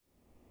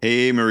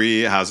Hey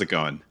Marie, how's it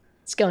going?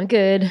 It's going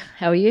good.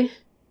 How are you?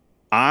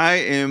 I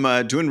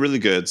am doing really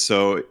good.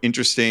 So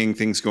interesting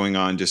things going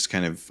on, just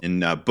kind of in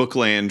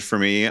bookland for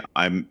me.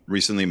 I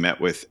recently met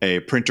with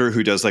a printer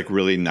who does like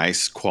really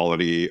nice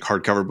quality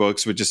hardcover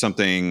books, which is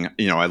something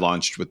I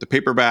launched with the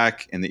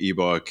paperback and the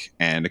ebook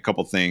and a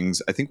couple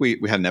things. I think we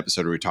had an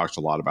episode where we talked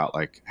a lot about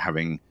like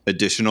having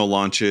additional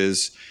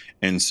launches.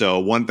 And so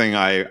one thing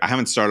I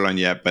haven't started on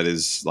yet, but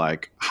is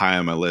like high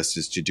on my list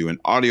is to do an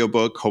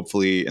audiobook,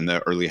 hopefully in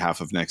the early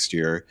half of next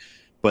year.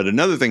 But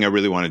another thing I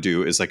really want to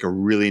do is like a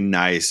really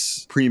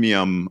nice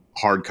premium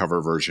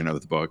hardcover version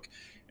of the book.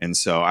 And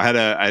so I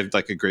had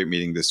like a great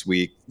meeting this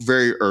week,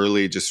 very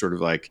early, just sort of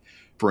like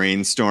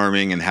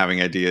brainstorming and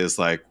having ideas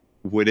like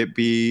would it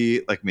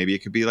be like maybe it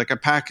could be like a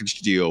package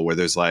deal where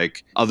there's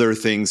like other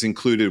things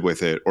included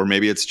with it, or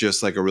maybe it's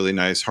just like a really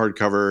nice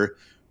hardcover.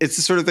 It's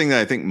the sort of thing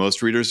that I think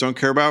most readers don't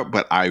care about,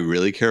 but I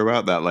really care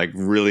about that like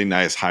really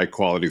nice high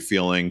quality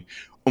feeling,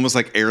 almost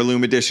like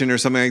heirloom edition or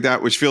something like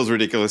that, which feels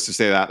ridiculous to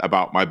say that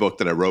about my book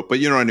that I wrote, but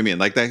you know what I mean?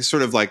 Like that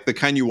sort of like the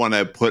kind you want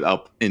to put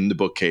up in the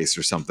bookcase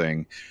or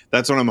something.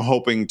 That's what I'm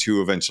hoping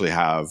to eventually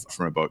have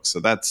from a book. So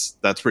that's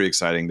pretty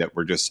exciting that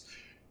we're just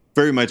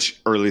very much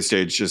early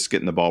stage, just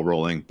getting the ball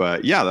rolling.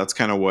 But yeah, that's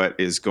kind of what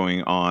is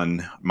going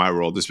on my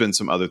world. There's been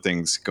some other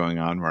things going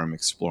on where I'm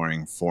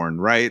exploring foreign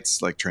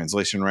rights, like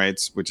translation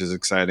rights, which is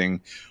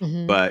exciting.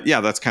 hmm But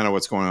yeah, that's kind of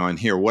what's going on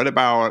here. What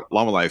about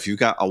Llama Life? You've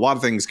got a lot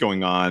of things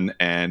going on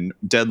and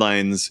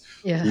deadlines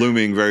Yeah.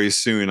 looming very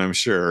soon, I'm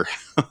sure.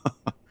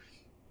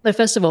 So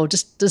first of all,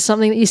 just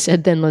something that you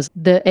said then was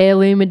the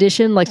heirloom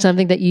edition, like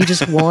something that you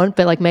just want,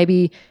 but like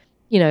maybe,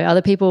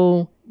 other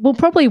people will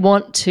probably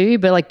want to,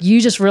 but like you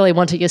just really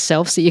want it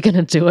yourself, so you're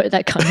gonna do it,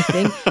 that kind of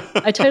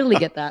thing. I totally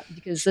get that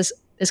because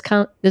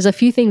there's a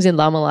few things in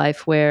Llama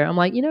Life where I'm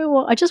like, you know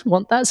what, I just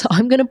want that, so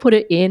I'm gonna put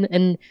it in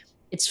and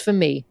it's for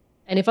me.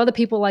 And if other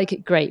people like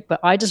it, great, but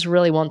I just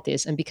really want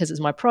this, and because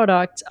it's my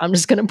product, I'm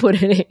just gonna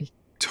put it in.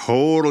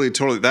 Totally,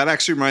 totally. That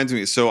actually reminds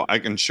me. So I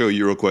can show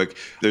you real quick.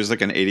 There's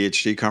like an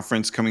ADHD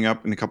conference coming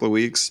up in a couple of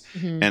weeks,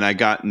 hmm and I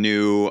got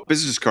new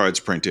business cards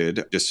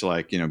printed just to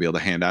like be able to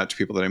hand out to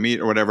people that I meet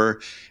or whatever.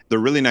 They're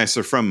really nice.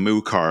 They're from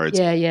Moo Cards.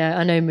 Yeah, yeah,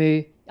 I know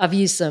Moo. I've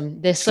used them.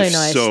 They're They're so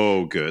nice.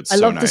 so good, I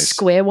so love the nice.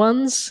 square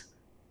ones.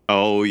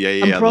 Oh yeah,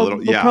 yeah, yeah. The little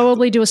We'll yeah.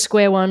 probably do a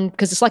square one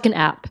because it's like an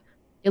app.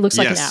 It looks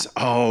like an Yes. app.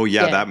 Oh,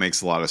 yeah, Yeah. that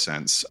makes a lot of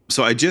sense.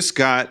 So I just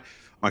got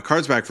my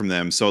cards back from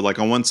them. So like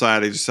on one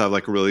side, I just have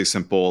like a really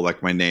simple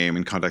like my name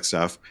and contact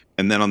stuff,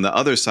 and then on the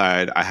other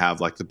side, I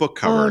have like the book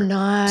Oh, cover. So it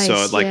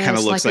nice. like Yeah, kind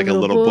of it's looks like a like a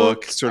little little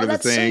book book. sort Oh, of a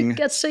thing.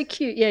 that's so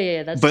cute. Yeah, yeah,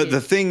 yeah, that's But cute.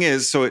 the thing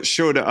is, so it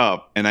showed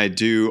up, and I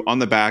do on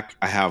the back,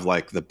 I have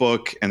like the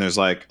book, and there's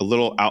like a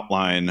little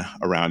outline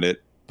around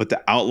it. But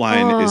the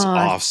outline is Oh,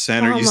 off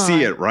center. You see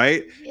bummer. it,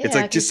 right? It's Yeah,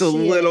 I like can just a see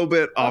little it.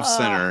 bit off Oh,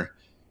 center.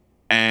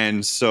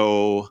 And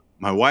so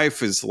my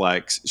wife is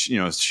like,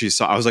 she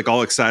saw, I was like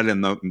all excited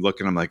and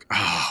looking, I'm like,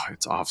 oh,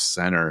 it's off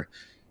center.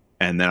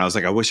 And then I was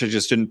like, I wish I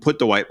just didn't put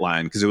the white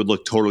line because it would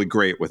look totally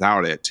great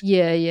without it.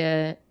 yeah,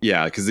 yeah.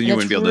 Yeah, because then And you it's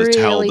wouldn't be able to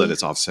tell that really,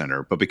 it's off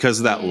center. But because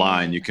of that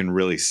line, yeah. you can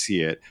really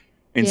see it.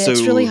 And Yeah,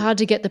 it's really so, hard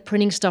to get the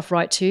printing stuff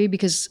right too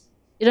because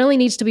it only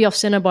needs to be off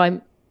center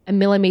by a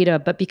millimeter,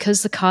 but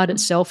because the card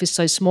itself is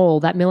so small,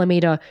 that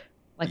millimeter,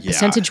 like yeah,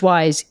 percentage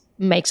wise,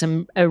 makes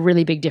a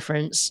really big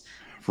difference.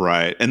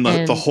 right. And the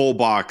And whole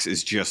box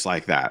is just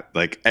like that.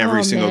 Like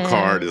every oh single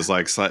card man, is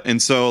like, and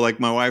so like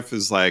my wife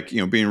is like,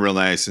 being real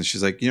nice. And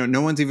she's like,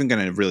 no one's even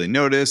going to really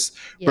notice.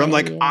 But I'm yeah,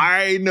 like, yeah,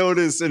 I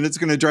notice and it's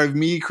going to drive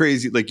me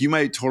crazy. Like you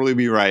might totally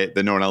be right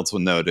that no one else will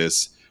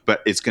notice,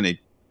 but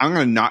I'm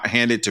going to not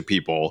hand it to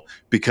people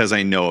because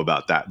I know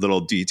about that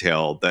little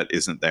detail that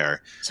isn't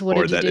there so what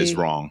or did you that is do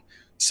wrong.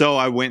 So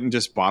I went and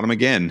just bought them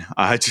again.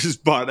 I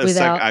just bought a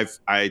sec. without?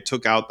 I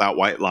took out that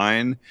white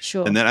line, and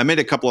Sure. then I made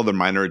a couple other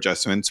minor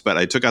adjustments, but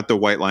I took out the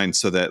white line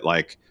so that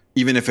like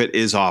even if it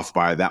is off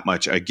by that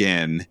much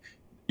again,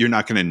 you're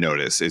not going to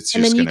notice. It's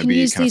And just then you going to can be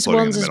use kind of these floating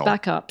in ones the as middle.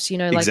 backups.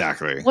 Like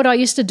Exactly. what I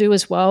used to do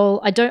as well.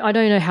 I don't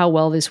know how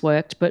well this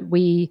worked, but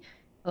we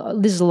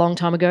this is a long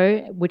time ago,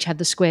 which had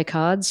the square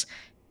cards,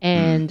 Mm.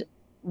 and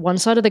one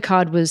side of the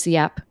card was the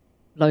app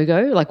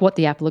logo, like what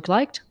the app looked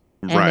like,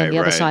 and then Right, the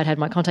other right. side had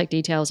my contact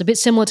details, a bit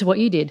similar to what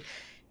you did.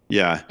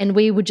 Yeah. And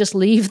we would just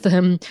leave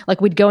them, like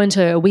we'd go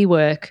into a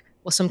WeWork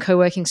or some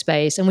co-working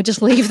space, and we'd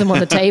just leave them on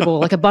the table,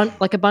 like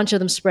a bunch of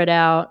them spread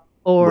out,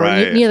 or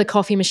Right. near the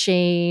coffee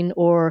machine.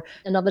 Or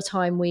another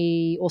time,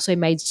 we also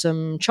made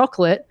some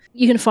chocolate.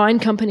 You can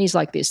find companies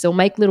like this; they'll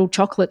make little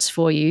chocolates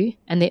for you,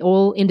 and they're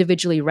all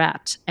individually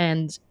wrapped,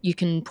 and you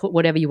can put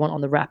whatever you want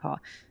on the wrapper.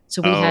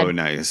 So Oh, we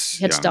nice.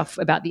 had Yeah. stuff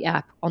about the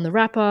app on the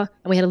wrapper,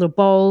 and we had a little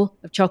bowl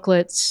of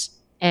chocolates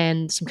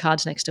and some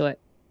cards next to it.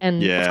 And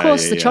of Yeah,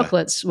 course, the yeah,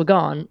 chocolates were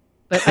gone,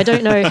 but I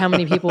don't know how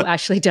many people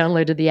actually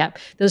downloaded the app.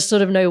 There's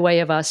sort of no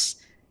way of us.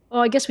 Oh,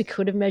 I guess we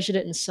could have measured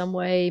it in some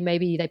way.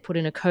 Maybe they put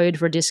in a code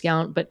for a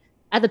discount, but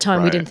at the time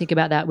we Right. didn't think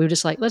about that. We were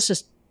just like, let's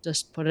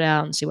just put it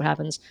out and see what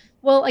happens.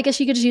 Well, I guess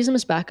you could just use them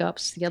as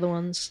backups. The other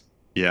ones.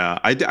 Yeah,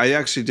 I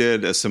actually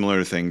did a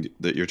similar thing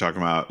that you're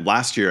talking about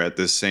last year at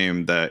the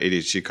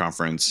ADHD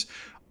conference.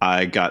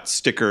 I got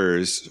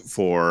stickers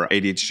for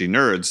ADHD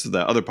Nerds,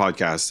 the other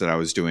podcast that I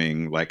was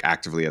doing like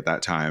actively at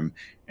that time.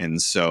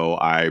 And so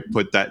I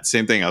put that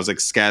same thing. I was like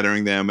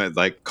scattering them at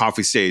like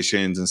coffee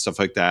stations and stuff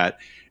like that.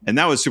 And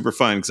that was super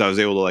fun because I was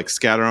able to like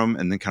scatter them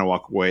and then kind of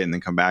walk away and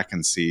then come back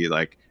and see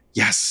like,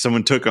 yes,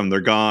 someone took them. They're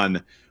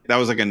gone. That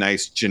was like a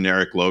nice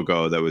generic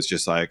logo that was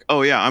just like,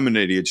 oh yeah, I'm an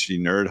ADHD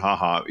nerd.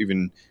 Haha.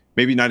 Even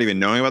maybe not even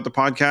knowing about the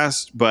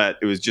podcast, but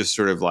it was just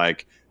sort of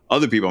like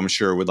other people I'm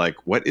sure would like,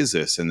 what is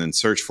this? And then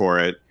search for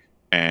it.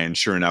 And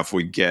sure enough,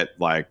 we'd get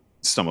like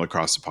stumble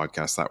across the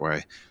podcast that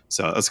way.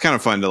 So it's kind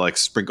of fun to like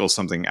sprinkle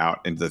something out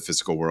into the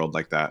physical world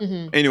like that.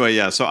 Mm-hmm. Anyway,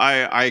 yeah. So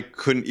I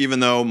couldn't, even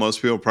though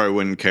most people probably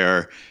wouldn't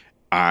care,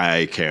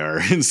 I care.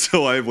 And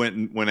so I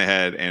went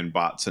ahead and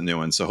bought some new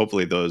ones. So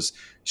hopefully those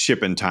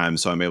ship in time.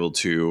 So I'm able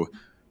to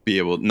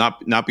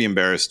not be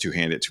embarrassed to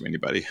hand it to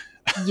anybody.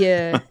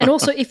 Yeah. And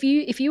also if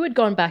you had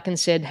gone back and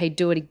said, hey,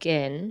 do it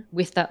again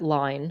with that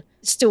line,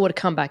 it still would have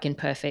come back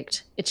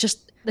imperfect. It's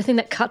just the thing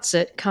that cuts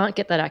it can't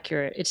get that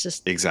accurate. It's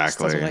just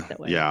exactly. It doesn't work that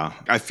way. Yeah.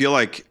 I feel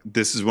like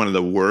this is one of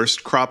the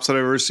worst crops that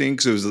I've ever seen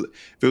because if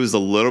it was a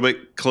little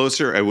bit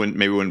closer, it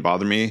wouldn't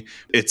bother me.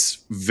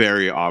 It's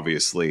very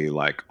obviously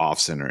like off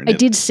center. I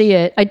did see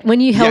it.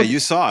 When you held, you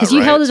saw it because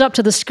you held it up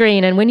to the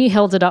screen, and when you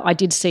held it up, I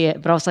did see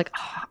it. But I was like,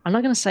 I'm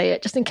not going to say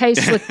it just in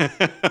case. Like,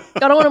 I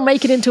don't want to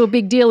make it into a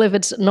big deal if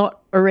it's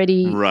not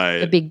already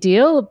a big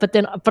deal. But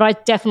I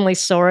definitely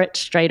saw it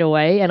straight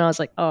away, and I was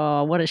like,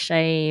 oh, what a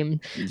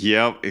shame.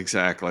 Yep,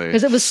 exactly.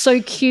 Because it was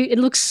so cute. It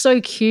looks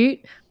so cute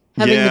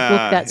having the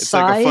book that it's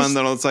size. It's like a fun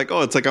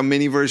little. It's like a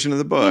mini version of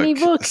the book. Mini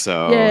book.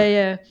 So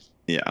yeah.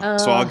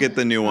 So I'll get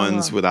the new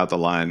ones without the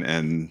line,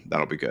 and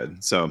that'll be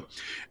good. So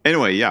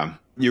anyway, yeah.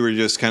 You were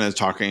just kind of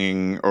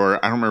talking, or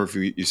I don't remember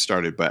if you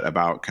started, but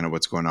about kind of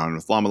what's going on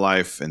with Llama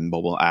Life and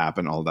mobile app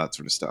and all that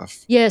sort of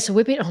stuff. Yeah, so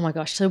we've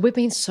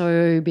been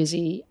so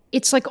busy.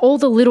 It's like all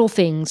the little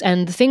things.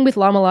 And the thing with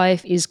Llama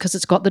Life is because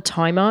it's got the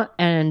timer,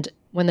 and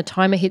when the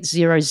timer hits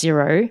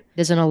 00,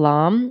 there's an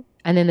alarm,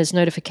 and then there's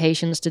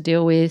notifications to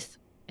deal with,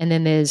 and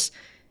then there's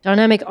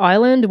Dynamic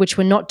Island, which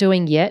we're not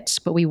doing yet,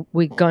 but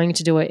we're going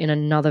to do it in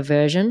another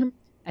version.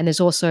 And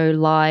there's also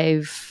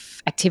live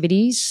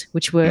activities,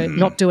 which we're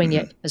not doing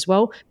yet as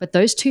well. But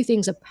those two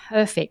things are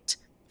perfect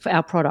for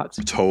our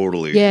product.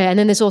 Totally. Yeah. And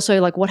then there's also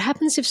like, what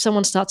happens if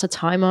someone starts a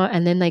timer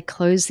and then they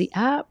close the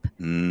app?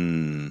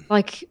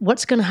 Like,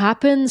 what's going to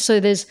happen? So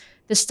there's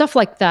stuff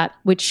like that,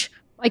 which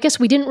I guess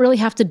we didn't really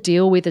have to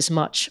deal with as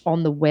much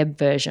on the web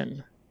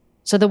version.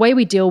 So the way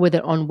we deal with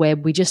it on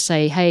web, we just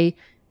say, hey,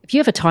 if you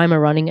have a timer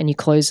running and you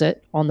close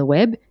it on the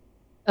web,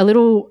 a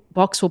little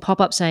box will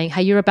pop up saying,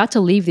 hey, you're about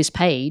to leave this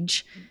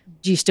page.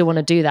 Do you still want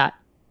to do that?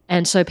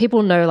 And so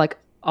people know like,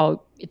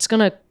 oh, it's going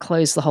to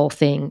close the whole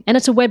thing. And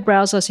it's a web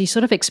browser, so you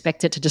sort of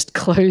expect it to just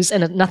close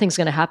and nothing's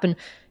going to happen.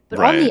 But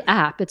on the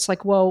app, it's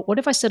like, well, what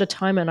if I set a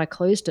timer and I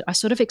closed it? I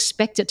sort of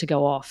expect it to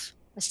go off.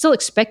 I still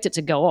expect it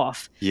to go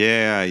off.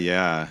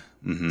 Yeah.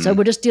 Mm-hmm. So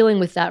we're just dealing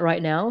with that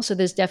right now. So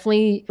there's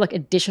definitely like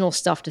additional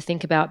stuff to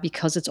think about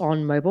because it's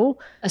on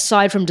mobile,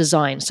 aside from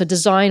design. So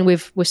design,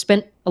 we've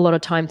spent a lot of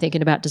time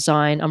thinking about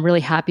design. I'm really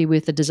happy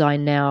with the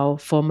design now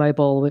for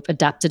mobile. We've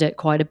adapted it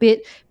quite a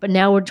bit, but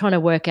now we're trying to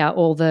work out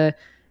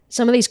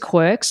some of these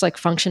quirks, like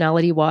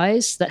functionality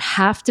wise, that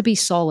have to be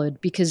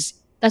solid because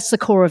that's the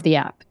core of the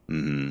app.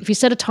 If you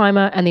set a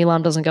timer and the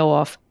alarm doesn't go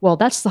off, well,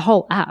 that's the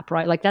whole app,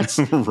 right? Like that's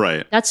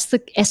right. That's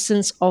the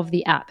essence of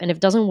the app. And if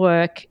it doesn't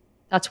work,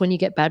 that's when you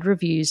get bad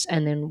reviews,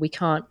 and then we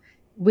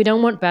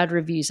don't want bad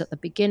reviews at the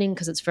beginning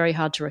because it's very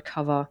hard to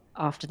recover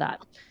after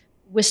that.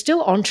 We're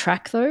still on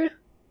track though.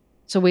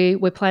 So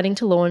we're planning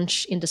to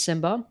launch in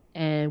December,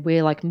 and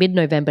we're like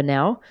mid-November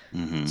now.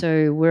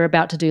 So we're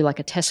about to do like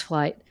a test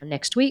flight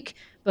next week,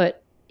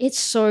 but it's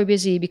so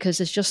busy because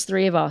there's just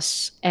 3 of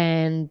us.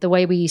 And the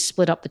way we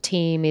split up the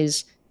team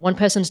is one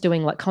person's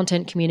doing like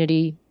content,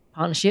 community,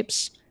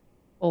 partnerships,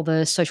 all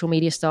the social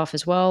media stuff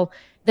as well.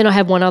 Then I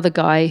have one other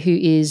guy who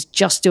is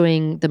just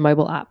doing the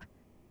mobile app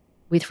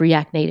with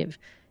React Native.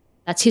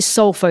 That's his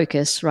sole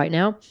focus right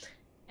now.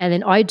 And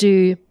then I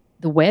do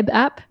the web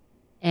app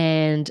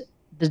and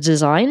the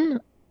design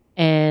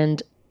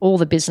and all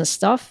the business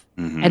stuff.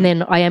 And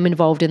then I am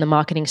involved in the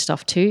marketing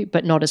stuff too,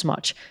 but not as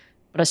much.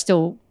 But I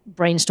still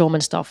brainstorm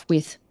and stuff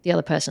with the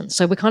other person.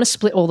 So we kind of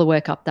split all the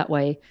work up that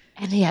way.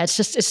 And yeah, it's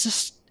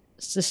just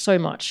so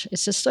much.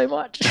 It's just so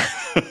much.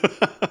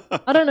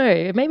 I don't know.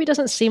 It maybe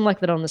doesn't seem like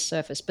that on the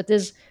surface, but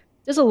there's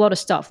a lot of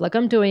stuff. Like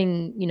I'm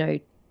doing,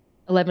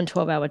 11,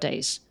 12-hour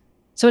days.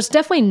 So it's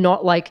definitely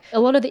not like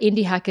a lot of the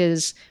indie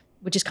hackers,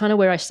 which is kind of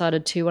where I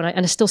started too. And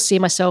I still see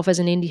myself as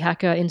an indie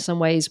hacker in some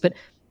ways, but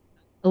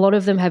a lot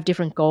of them have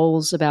different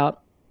goals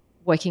about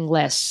working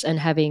less and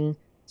having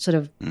sort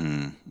of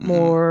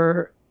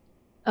more,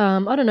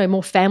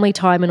 more family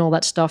time and all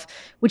that stuff,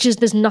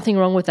 there's nothing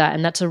wrong with that.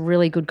 And that's a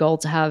really good goal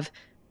to have.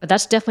 But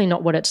that's definitely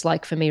not what it's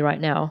like for me right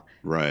now.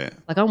 Right.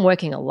 Like I'm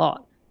working a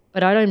lot,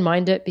 but I don't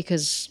mind it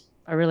because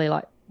I really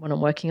like what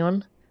I'm working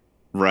on.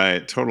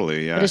 Right.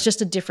 Totally. but Yeah. it's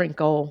just a different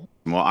goal.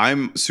 Well,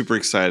 I'm super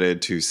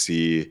excited to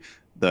see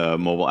the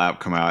mobile app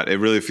come out. It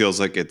really feels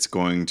like it's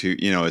going to,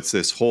 it's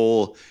this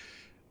whole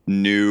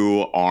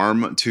new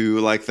arm to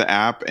like the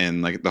app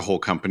and like the whole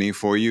company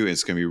for you.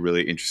 It's going to be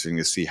really interesting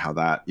to see how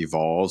that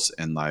evolves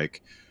and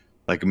like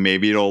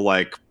maybe it'll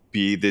like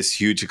be this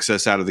huge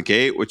success out of the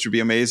gate, which would be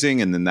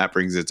amazing. And then that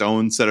brings its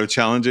own set of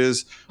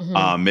challenges.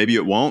 Hmm. Maybe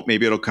it won't.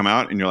 Maybe it'll come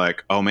out and you're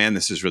like, oh man,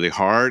 this is really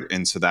hard.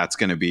 And so that's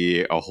going to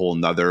be a whole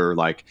nother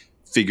like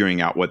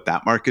figuring out what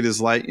that market is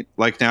like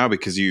now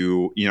because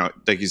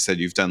like you said,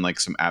 you've done like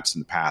some apps in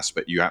the past,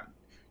 but you're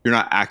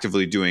not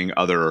actively doing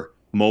other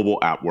mobile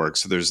app work.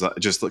 So there's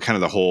just kind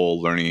of the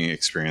whole learning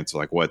experience of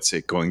like what's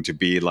it going to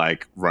be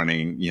like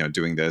running,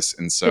 doing this.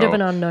 And Bit of an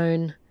so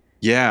unknown.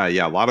 yeah,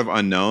 a lot of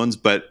unknowns,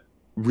 but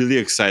really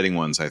exciting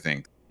ones, I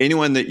think.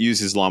 Anyone that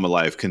uses Llama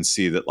Life can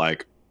see that,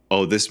 like,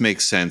 oh, this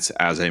makes sense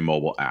as a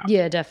mobile app.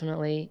 Yeah,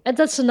 definitely. And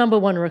that's the number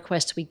one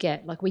request we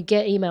get. Like, we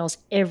get emails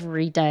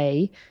every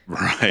day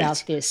Right.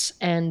 about this,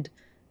 and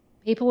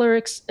people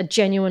are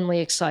genuinely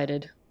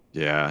excited.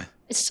 Yeah.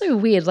 It's so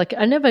weird. Like,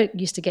 I never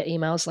used to get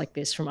emails like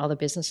this from other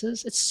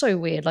businesses. It's so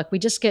weird. Like, we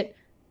just get.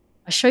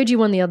 I showed you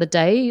one the other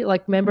day.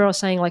 Like, remember I was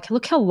saying, like,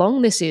 look how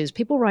long this is.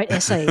 People write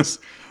essays.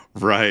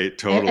 Right. And,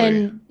 Totally.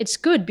 and it's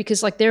good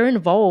because, like, they're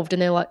involved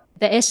and they're like,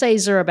 the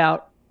essays are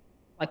about,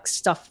 like,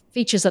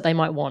 features that they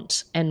might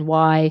want and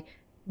why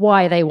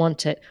they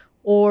want it.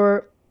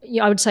 Or,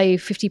 I would say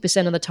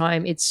 50% of the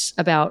time it's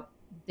about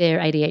their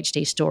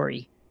ADHD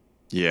story.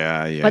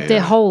 Yeah. But their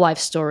Yeah. whole life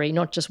story,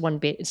 not just one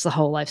bit. It's the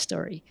whole life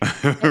story.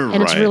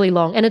 And it's Right. really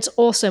long. And it's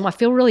awesome. I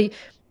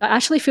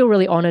actually feel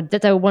really honored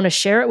that they want to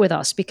share it with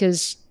us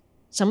because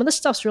some of the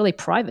stuff's really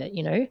private,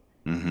 you know?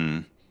 Hmm.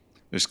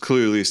 There's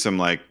clearly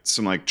some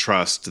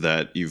trust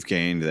that you've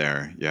gained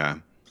there. Yeah.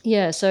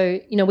 Yeah. So,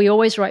 we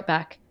always write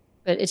back,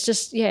 but it's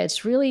just, yeah,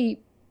 it's really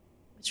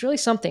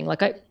something.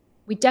 Like,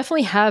 we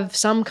definitely have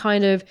some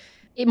kind of,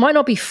 it might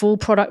not be full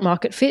product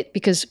market fit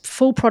because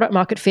full product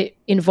market fit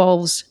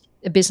involves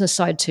a business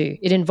side too.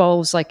 It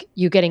involves like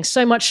you getting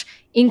so much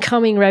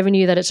incoming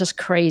revenue that it's just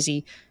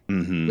crazy.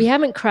 Hmm. We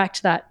haven't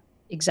cracked that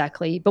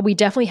exactly, but we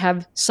definitely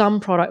have some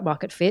product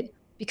market fit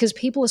because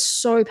people are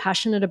so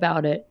passionate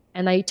about it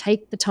and they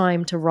take the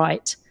time to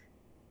write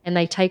and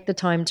they take the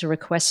time to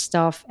request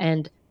stuff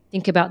and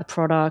think about the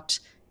product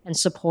and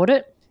support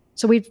it.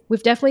 So we've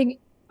definitely,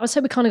 I would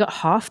say we kind of got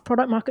half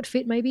product market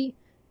fit maybe.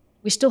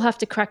 We still have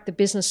to crack the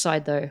business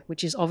side though,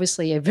 which is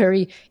obviously a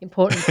very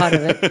important part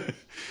of it.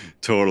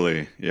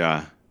 Totally.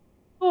 Yeah.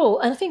 Cool.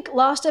 And I think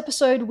last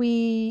episode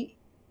we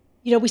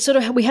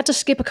had to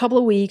skip a couple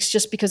of weeks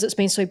just because it's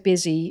been so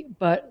busy.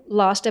 But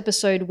last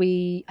episode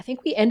I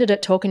think we ended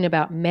it talking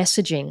about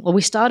messaging. Well,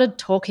 we started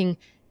talking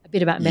a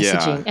bit about Yeah.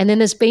 messaging, and then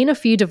there's been a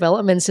few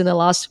developments in the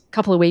last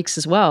couple of weeks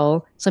as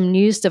well. Some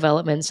news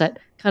developments that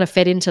kind of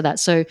fed into that.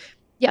 So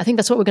yeah, I think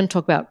that's what we're going to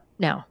talk about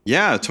now.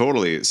 Yeah,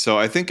 totally. So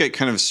I think it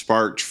kind of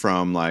sparked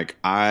from like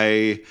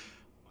I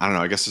don't know,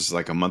 I guess this is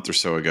like a month or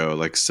so ago.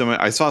 Like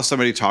I saw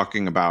somebody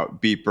talking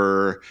about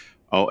Beeper.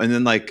 Oh, and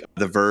then like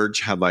The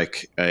Verge had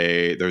like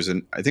I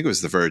think it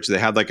was The Verge. They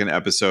had like an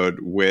episode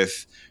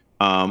with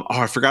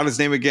I forgot his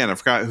name again. I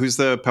forgot who's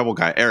the Pebble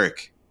guy.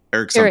 Eric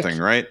something, Eric.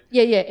 right?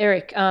 Yeah,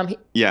 Eric.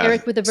 Yeah.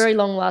 Eric with a very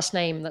long last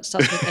name that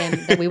starts with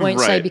M that we won't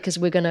say Right.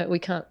 because I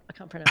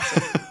can't pronounce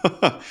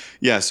it.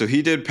 Yeah, so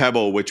he did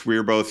Pebble, which we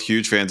were both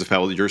huge fans of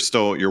Pebble.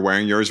 You're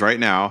wearing yours right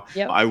now.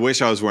 Yep. I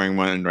wish I was wearing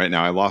one right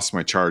now. I lost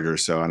my charger,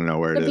 so I don't know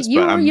where it Yeah, but is.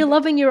 But you're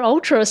loving your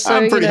Ultra, so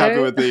I'm pretty happy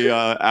with the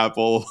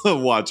Apple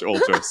Watch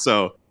Ultra.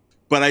 So,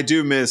 but I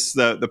do miss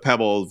the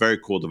Pebble, very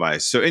cool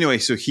device. So anyway,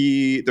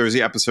 there was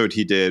the episode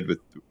he did with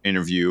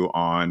interview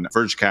on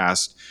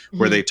Vergecast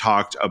where Mhm. they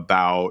talked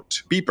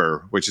about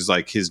Beeper, which is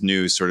like his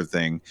new sort of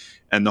thing.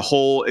 And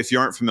if you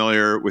aren't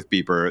familiar with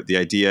Beeper, the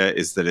idea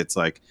is that it's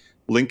like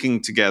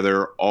linking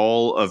together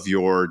all of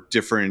your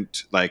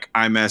different like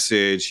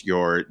iMessage,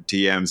 your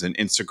DMs and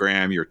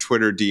Instagram, your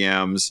Twitter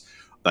DMs,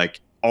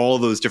 like all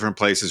those different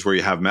places where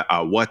you have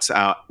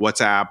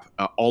WhatsApp,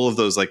 all of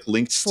those like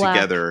linked Slack,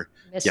 together.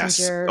 Yes.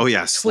 Messenger, Oh yeah,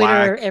 Twitter,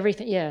 Slack.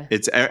 everything. Yeah.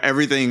 It's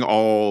everything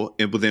all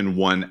within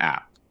one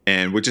app,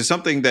 and which is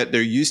something that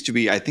there used to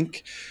be. I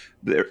think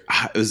there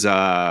it was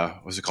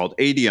what's it called?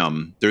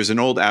 Adium. There's an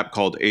old app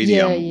called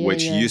Yeah, Adium, yeah,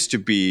 which yeah. used to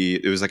be.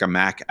 It was like a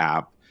Mac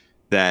app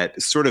that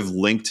sort of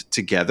linked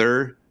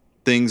together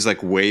things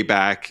like way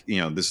back.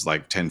 This is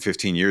like 10,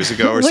 15 years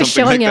ago or We're something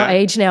showing like our that.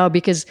 age now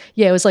because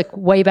it was like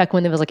way back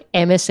when there was like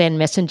MSN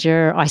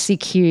Messenger,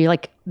 ICQ,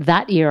 like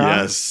that era.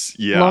 Yes.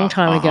 Yeah. Long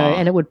time ago,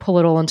 and it would pull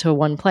it all into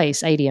one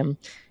place, Adium.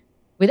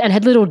 And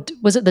had little,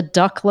 was it the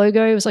duck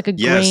logo? It was like a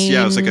green. Yes,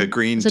 yeah, it was like a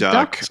green was it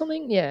duck. or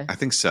something? Yeah. I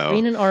think so.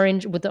 Green and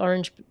orange with the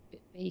orange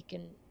beak.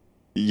 And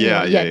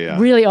Yeah, anyway, yeah.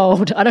 really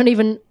old.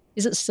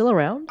 Is it still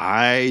around?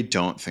 I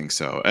don't think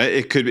so.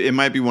 It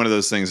might be one of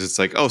those things. It's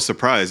like, oh,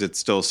 surprise, it's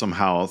still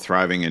somehow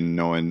thriving and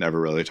no one ever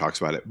really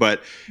talks about it.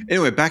 But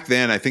anyway, back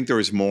then, I think there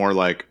was more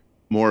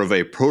of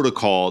a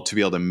protocol to be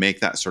able to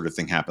make that sort of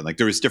thing happen. Like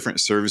there was different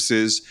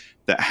services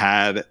that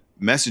had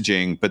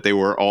messaging, but they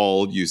were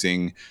all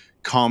using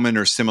common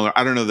or similar.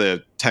 I don't know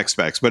the tech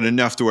specs, but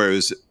enough to where it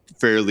was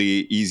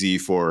fairly easy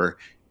for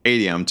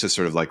ADM to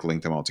sort of like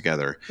link them all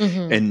together.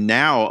 Mhm. And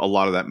now a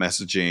lot of that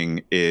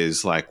messaging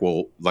is like,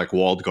 well, like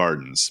walled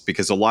gardens,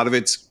 because a lot of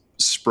it's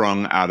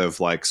sprung out of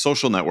like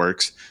social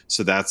networks.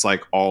 So that's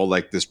like all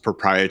like this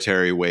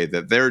proprietary way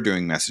that they're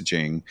doing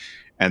messaging.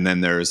 And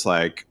then there's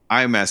like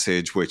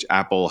iMessage, which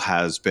Apple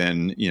has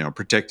been,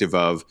 protective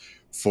of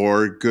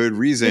for good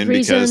reason,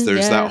 because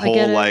there's that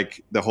whole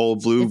like the whole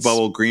blue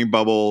bubble, green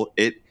bubble.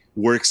 It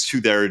works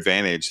to their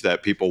advantage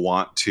that people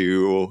want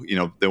to,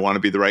 they want to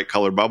be the right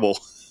color bubble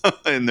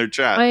in their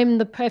chat. I'm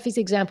the perfect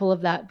example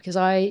of that, because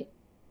I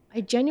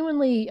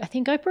genuinely, I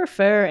think I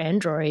prefer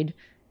Android.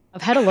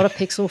 I've had a lot of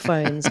Pixel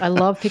phones. I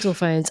love Pixel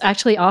phones.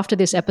 Actually, after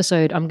this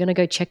episode, I'm going to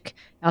go check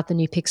out the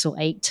new Pixel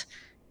 8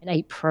 and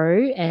 8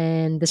 Pro,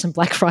 and there's some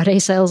Black Friday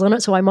sales on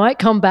it. So I might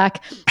come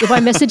back. If I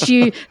message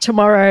you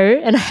tomorrow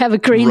and have a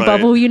green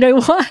bubble, you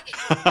know why.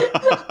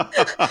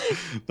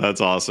 That's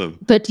awesome.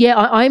 But yeah,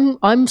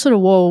 I'm sort of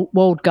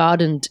walled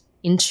gardened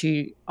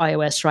into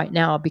iOS right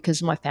now,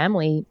 because my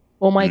family,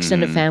 all my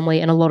extended family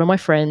and a lot of my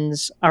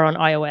friends are on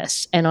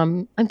iOS, and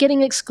I'm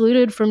getting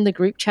excluded from the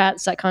group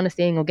chats, that kind of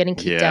thing, or getting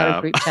kicked out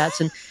of group chats.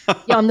 And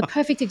yeah, I'm the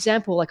perfect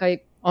example.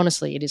 Like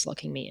honestly, it is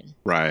locking me in.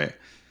 Right.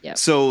 Yeah.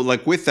 So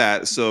like with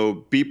that,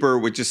 so Beeper,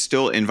 which is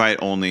still invite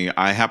only,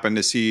 I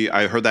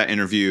heard that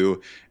interview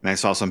and I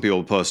saw some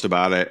people post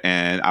about it,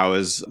 and I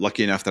was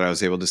lucky enough that I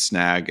was able to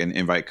snag an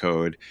invite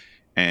code.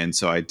 And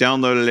so I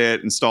downloaded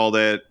it, installed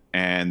it,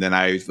 and then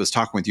I was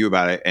talking with you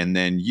about it. And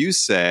then you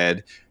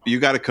said you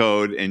got a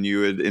code and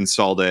you had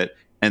installed it,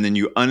 and then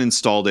you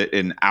uninstalled it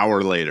an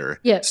hour later.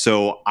 Yeah.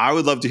 So I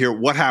would love to hear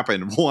what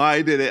happened.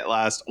 Why did it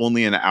last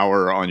only an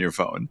hour on your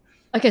phone?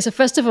 Okay, so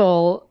first of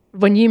all,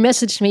 when you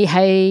messaged me,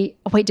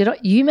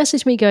 you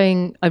message me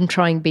going, I'm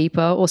trying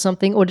Beeper or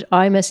something? Or did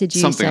I message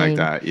you something saying,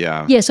 like that,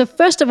 yeah. Yeah, so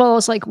first of all, I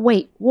was like,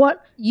 wait,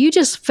 what? You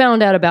just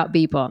found out about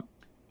Beeper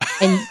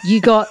and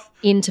you got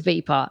into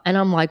Beeper. And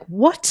I'm like,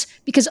 what?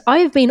 Because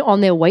I've been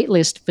on their wait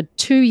list for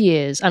 2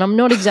 years, and I'm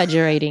not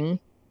exaggerating.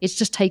 It's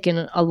just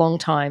taken a long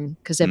time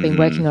because they've been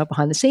working on it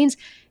behind the scenes.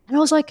 And I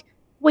was like,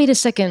 wait a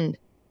second,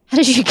 how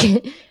did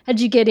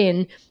you get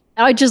in?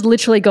 I just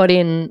literally got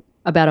in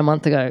about a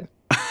month ago.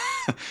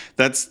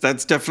 That's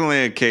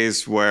definitely a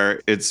case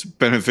where it's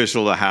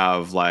beneficial to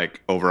have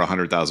like over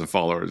 100,000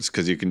 followers,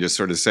 because you can just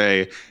sort of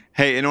say,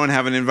 hey, anyone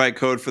have an invite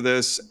code for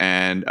this?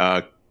 And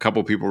a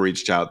couple people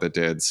reached out that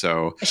did.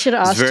 So I should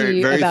have asked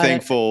you very about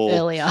thankful it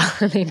earlier.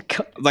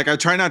 Like I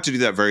try not to do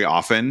that very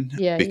often,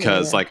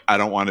 because yeah. like I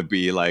don't want to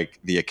be like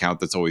the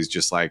account that's always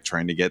just like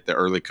trying to get the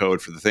early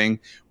code for the thing.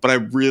 But I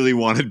really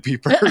wanted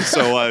Beeper,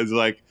 so I was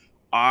like,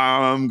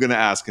 I'm gonna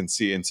ask and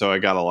see. And so I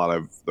got a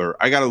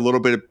little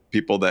bit of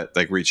people that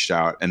like reached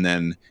out, and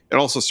then it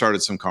also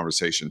started some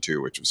conversation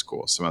too, which was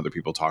cool. Some other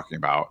people talking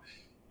about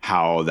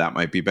how that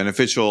might be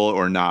beneficial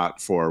or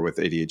not for with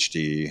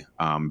ADHD,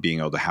 being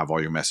able to have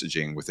all your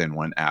messaging within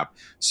one app.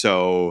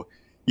 So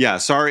yeah,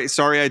 sorry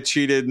I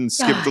cheated and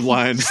skipped the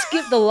line.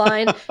 Skip the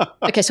line.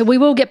 Okay, so we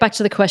will get back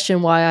to the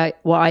question why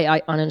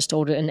I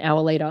uninstalled it an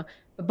hour later.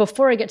 But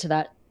before I get to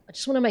that, I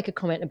just want to make a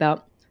comment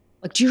about,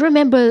 like, do you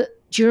remember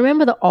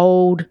the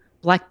old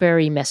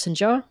BlackBerry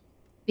Messenger,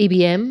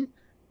 BBM?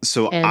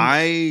 So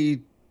I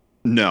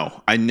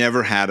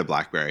never had a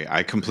BlackBerry.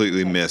 I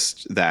completely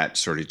missed that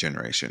sort of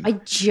generation. I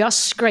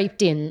just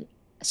scraped in.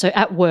 So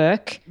at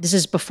work, this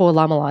is before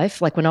Llama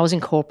Life, like when I was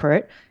in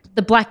corporate,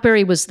 the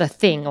BlackBerry was the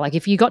thing. Like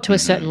if you got to a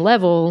certain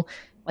level,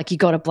 like you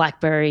got a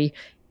BlackBerry,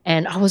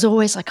 and I was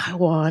always like, I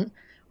want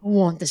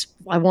this.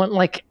 I want,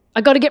 like,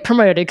 I got to get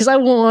promoted because I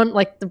want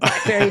like the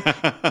BlackBerry.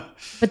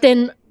 But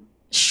then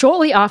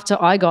shortly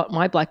after I got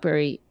my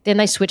BlackBerry, then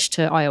they switched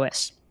to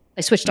iOS.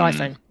 They switched to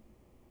iPhone.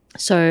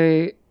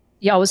 So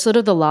yeah, I was sort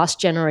of the last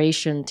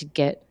generation to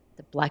get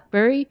the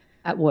BlackBerry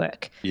at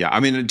work. Yeah, I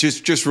mean,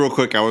 just real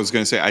quick, I was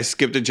going to say I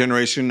skipped a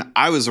generation.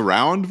 I was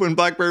around when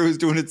BlackBerry was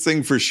doing its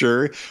thing for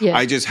sure. Yeah.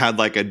 I just had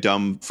like a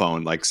dumb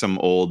phone, like some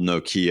old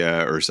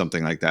Nokia or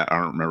something like that. I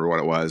don't remember what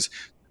it was.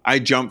 I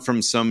jumped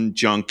from some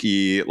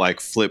junky like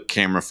flip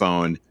camera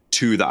phone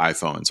to the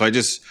iPhone. So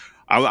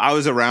I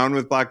was around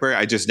with BlackBerry.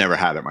 I just never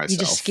had it myself. You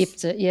just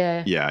skipped it,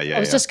 yeah. Yeah. I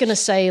was just going to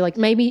say, like,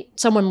 maybe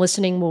someone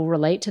listening will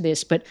relate to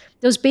this, but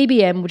there was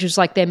BBM, which was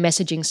like their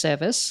messaging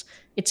service.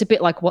 It's a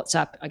bit like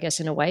WhatsApp, I guess,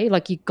 in a way.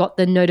 Like you got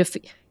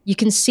the you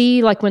can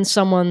see like when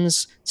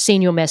someone's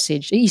seen your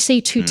message. You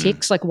see two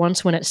ticks, like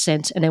once when it's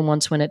sent and then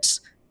once when it's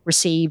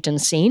received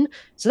and seen.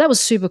 So that was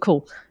super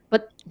cool.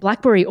 But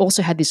BlackBerry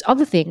also had this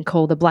other thing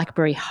called the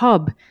BlackBerry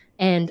Hub.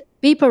 And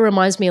Beeper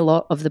reminds me a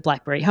lot of the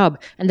BlackBerry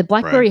Hub. And the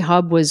BlackBerry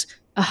Hub was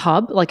a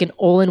hub, like an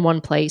all-in-one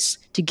place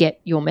to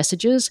get your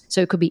messages.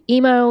 So it could be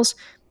emails,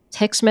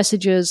 text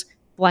messages,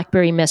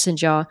 BlackBerry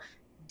Messenger,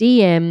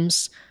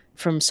 DMs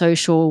from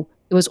social.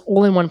 It was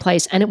all in one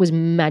place, and it was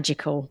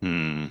magical.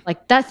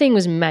 Like that thing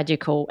was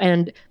magical.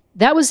 And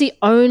that was the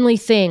only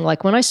thing,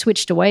 like when I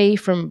switched away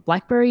from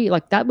BlackBerry,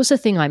 like that was the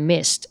thing I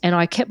missed. And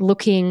I kept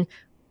looking,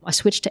 I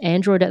switched to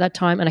Android at that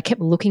time, and I kept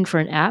looking for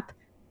an app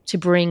to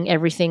bring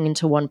everything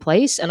into one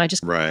place. And I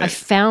Right.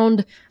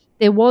 found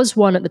there was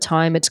one at the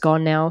time, it's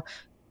gone now,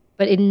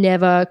 but it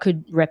never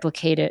could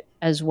replicate it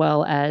as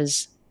well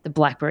as the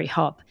BlackBerry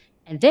Hub.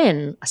 And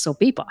then I saw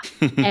Beeper,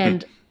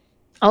 and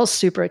I was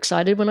super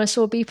excited when I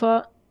saw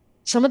Beeper.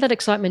 Some of that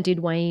excitement did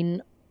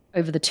wane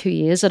over the 2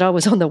 years that I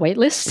was on the wait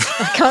list.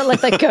 I can't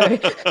let that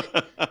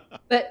go.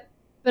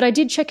 But I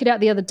did check it out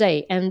the other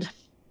day, and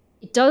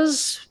it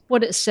does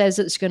what it says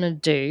it's going to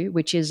do,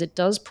 which is it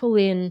does pull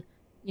in,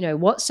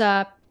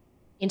 WhatsApp,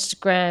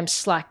 Instagram,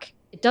 Slack.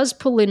 It does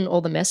pull in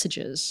all the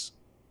messages.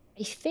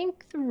 I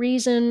think the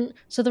reason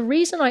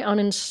I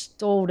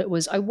uninstalled it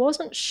was I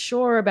wasn't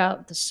sure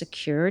about the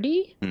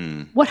security.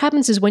 What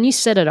happens is when you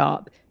set it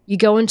up, you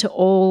go into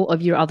all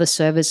of your other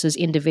services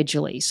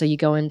individually. So you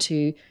go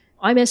into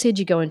iMessage,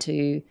 you go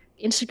into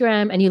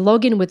Instagram, and you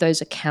log in with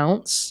those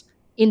accounts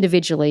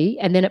individually,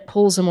 and then it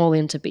pulls them all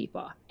into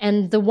Beeper.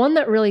 And the one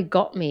that really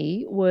got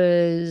me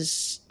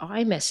was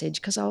iMessage,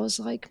 because I was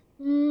like,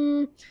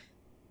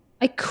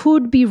 I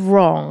could be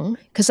wrong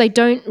because they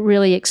don't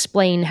really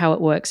explain how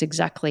it works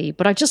exactly,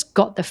 but I just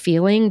got the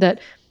feeling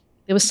that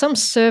there was some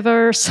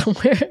server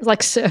somewhere,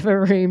 like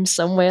server room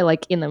somewhere,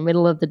 like in the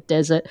middle of the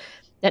desert,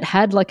 that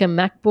had like a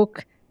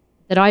MacBook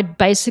that I'd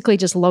basically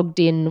just logged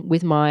in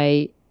with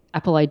my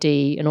Apple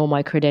ID and all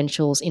my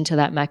credentials into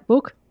that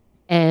MacBook.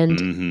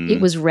 And it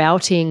was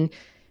routing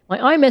my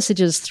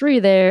iMessages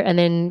through there and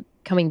then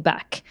coming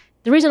back.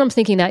 The reason I'm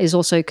thinking that is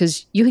also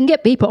because you can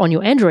get Beeper on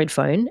your Android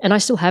phone, and I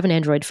still have an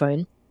Android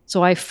phone.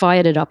 So I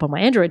fired it up on my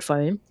Android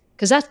phone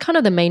because that's kind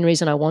of the main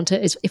reason I want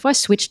it. Is if I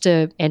switch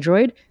to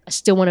Android, I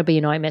still want to be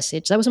in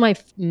iMessage. That was my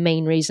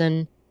main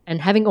reason. And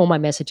having all my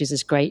messages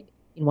is great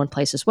in one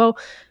place as well.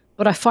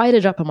 But I fired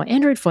it up on my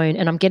Android phone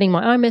and I'm getting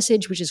my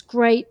iMessage, which is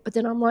great. But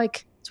then I'm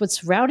like, so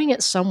it's routing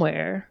it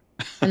somewhere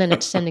and then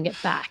it's sending it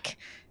back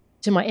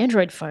to my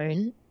Android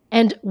phone.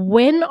 And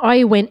when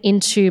I went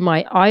into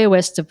my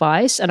iOS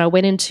device and I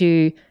went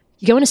into,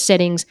 you go into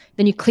settings,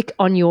 then you click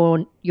on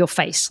your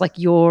face, like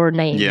your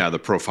name. Yeah, the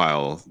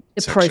profile.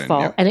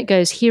 Profile. Yeah. And it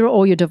goes, here are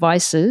all your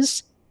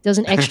devices. There's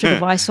an extra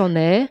device on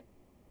there,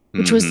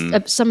 which was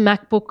some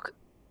MacBook,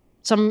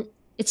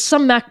 it's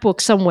some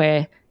MacBook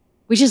somewhere,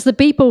 which is the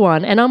Beeper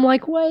one. And I'm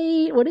like,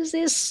 wait, what is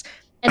this?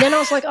 And then I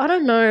was like, I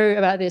don't know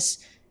about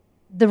this.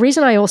 The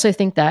reason I also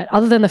think that,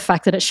 other than the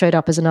fact that it showed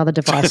up as another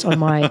device on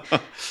my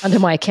under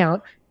my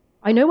account,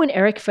 I know when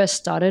Eric first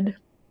started,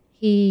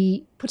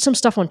 he put some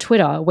stuff on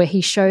Twitter where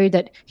he showed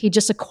that he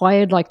just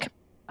acquired 100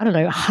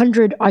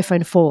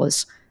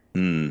 iPhone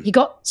 4s. He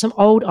got some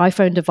old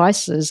iPhone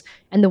devices,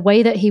 and the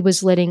way that he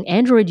was letting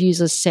Android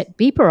users set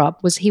Beeper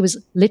up was he was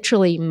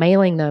literally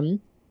mailing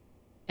them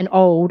an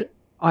old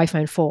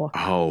iPhone 4.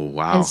 Oh,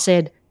 wow. And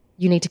said,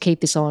 you need to keep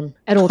this on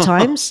at all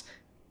times.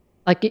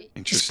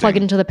 Just plug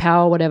it into the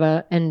power,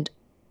 whatever, and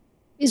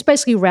is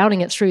basically routing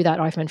it through that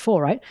iPhone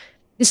 4, right?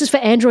 This is for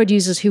Android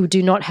users who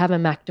do not have a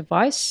Mac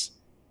device.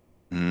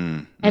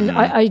 And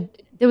I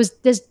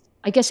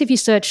guess if you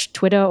search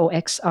Twitter or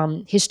X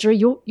history,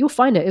 you'll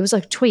find it. It was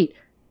like a tweet.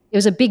 It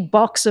was a big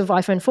box of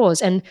iPhone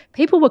 4s, and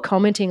people were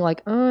commenting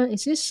like,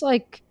 is this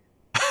like...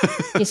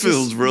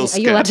 feels real sketch.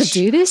 Are you allowed to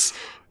do this?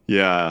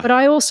 Yeah. But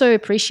I also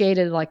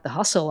appreciated the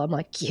hustle. I'm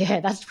like, yeah,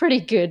 that's pretty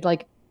good.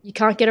 You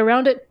can't get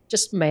around it.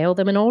 Just mail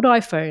them an old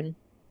iPhone.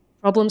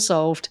 Problem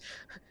solved.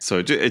 So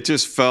it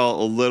just felt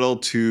a little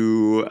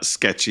too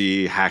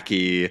sketchy,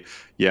 hacky.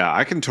 Yeah,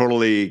 I can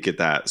totally get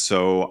that.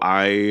 So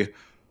I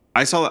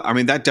saw that. I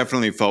mean, that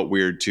definitely felt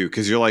weird too,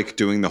 because you're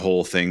doing the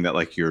whole thing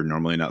that you're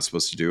normally not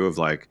supposed to do of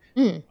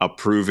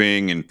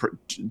approving and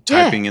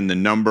typing in the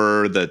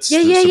number that's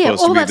supposed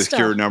to be the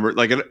secure number.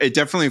 It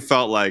definitely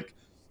felt like,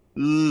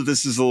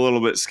 this is a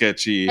little bit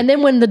sketchy. And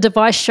then when the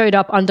device showed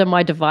up under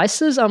my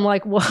devices, I'm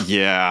like, what?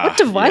 Yeah. What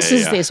device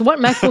is this? What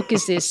MacBook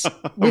is this?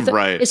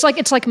 Right. It's like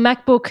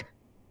MacBook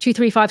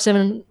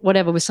 2357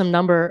 whatever with some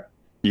number.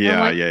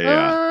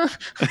 Yeah.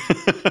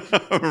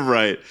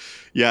 Right.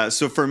 Yeah.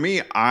 So for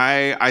me,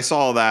 I saw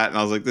all that and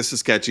I was like, this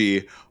is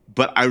sketchy,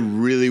 but I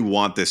really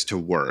want this to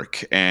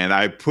work. And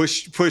I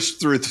pushed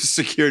through the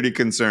security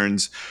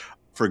concerns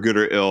for good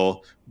or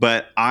ill.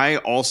 But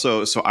I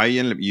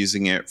ended up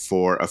using it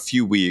for a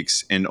few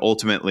weeks, and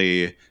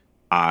ultimately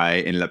I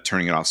ended up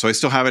turning it off. So I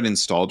still have it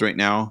installed right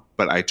now,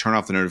 but I turn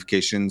off the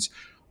notifications.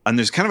 And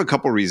there's kind of a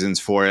couple reasons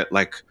for it.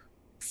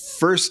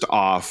 First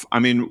off, I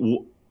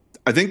mean,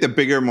 I think the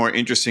bigger, more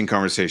interesting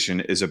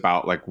conversation is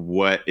about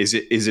what is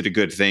it? Is it a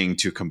good thing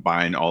to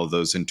combine all of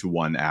those into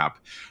one app?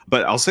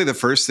 But I'll say the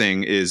first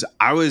thing is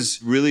I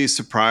was really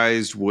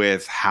surprised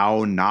with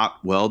how not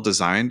well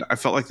designed I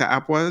felt like the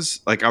app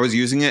was. I was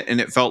using it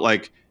and it felt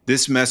like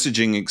this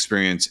messaging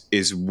experience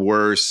is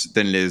worse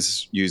than it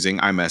is using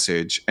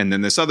iMessage. And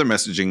then this other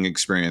messaging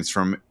experience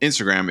from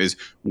Instagram is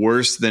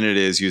worse than it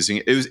is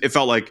using it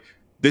felt like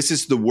this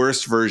is the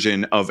worst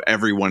version of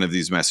every one of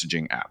these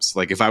messaging apps.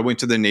 If I went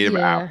to the native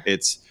app,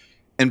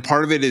 and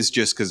part of it is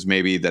just because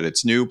maybe that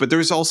it's new, but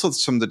there's also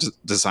some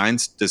design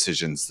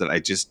decisions that I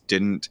just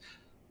didn't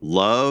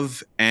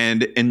love,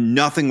 and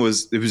nothing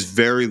was, it was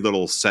very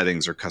little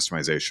settings or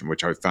customization,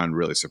 which I found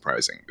really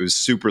surprising. It was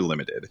super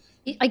limited.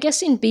 I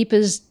guess in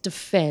Beeper's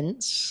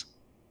defense,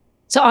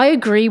 so I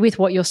agree with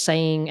what you're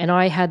saying, and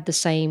I had the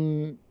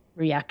same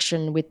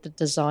reaction with the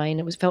design.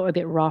 It was felt a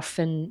bit rough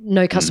and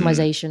no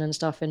customization and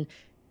stuff, and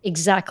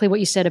exactly what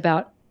you said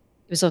about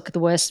it was like the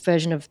worst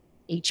version of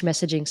each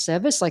messaging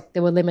service. Like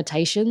there were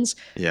limitations.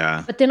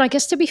 Yeah. But then I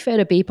guess to be fair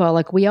to Beeper,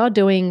 like we are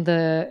doing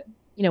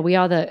we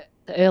are the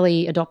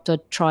early adopter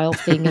trial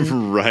thing,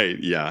 and Right.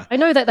 Yeah. I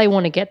know that they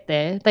want to get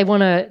there. They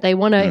want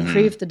to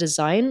improve the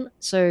design.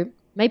 So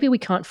maybe we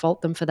can't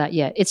fault them for that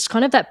yet. It's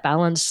kind of that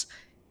balance.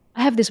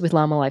 I have this with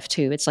Llama Life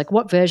too. It's like,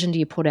 what version do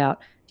you put out?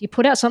 Do you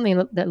put out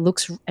something that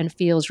looks and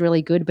feels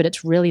really good, but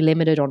it's really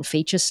limited on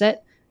feature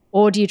set?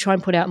 Or do you try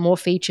and put out more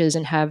features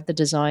and have the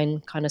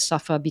design kind of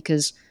suffer?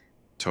 Because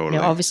Totally.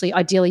 obviously,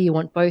 ideally, you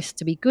want both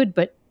to be good,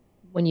 but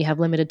when you have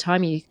limited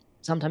time, you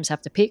sometimes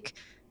have to pick.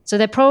 So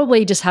they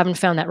probably just haven't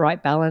found that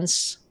right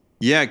balance.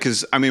 Yeah,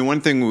 because I mean,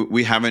 one thing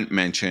we haven't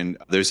mentioned,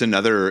 there's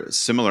another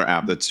similar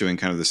app that's doing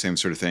kind of the same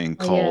sort of thing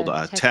called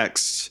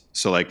Texts.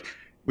 So like,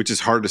 which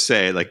is hard to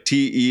say, like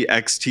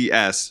texts.com.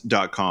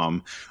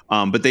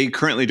 But they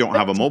currently don't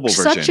have a mobile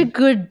version. Such a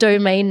good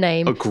domain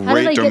name. A great How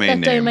do they domain get that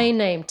name. domain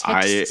name?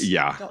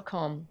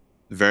 Texts.com.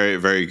 Very,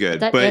 very good.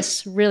 That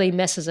S really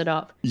messes it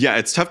up. Yeah,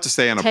 it's tough to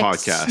say on a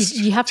podcast.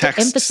 You have to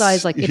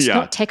emphasize, like, it's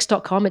not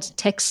text.com, it's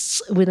texts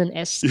with an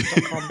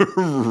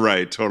S.com.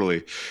 Right,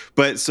 totally.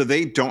 But so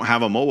they don't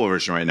have a mobile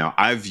version right now.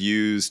 I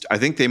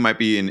think they might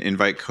be an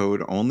invite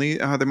code only.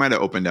 They might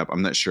have opened up.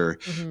 I'm not sure.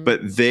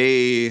 But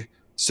they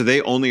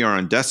only are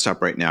on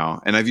desktop right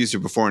now. And I've used it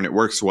before and it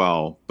works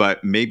well.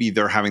 But maybe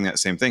they're having that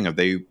same thing.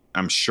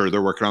 I'm sure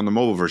they're working on the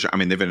mobile version. I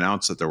mean, they've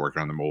announced that they're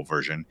working on the mobile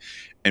version.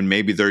 And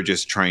maybe they're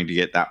just trying to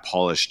get that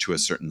polished to a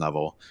certain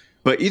level.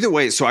 But either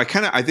way, so I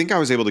think I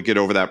was able to get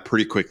over that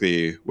pretty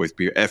quickly with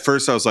Beeper. At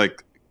first, I was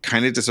like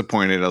kind of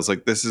disappointed. I was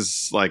like, this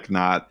is like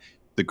not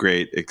the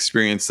great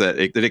experience that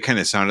it kind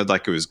of sounded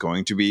like it was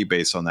going to be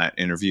based on that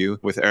interview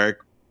with Eric.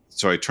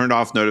 So I turned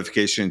off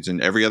notifications in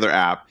every other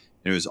app,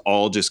 and it was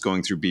all just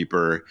going through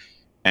Beeper.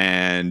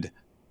 And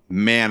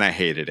man, I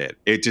hated it.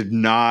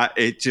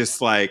 It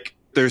just like,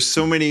 there's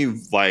so many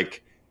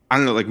like, I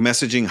don't know, like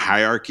messaging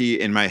hierarchy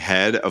in my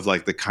head of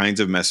like the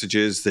kinds of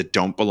messages that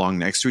don't belong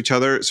next to each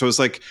other. So it's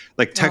like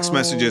text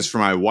messages for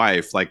my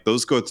wife, like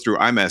those go through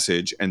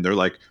iMessage and they're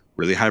like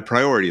really high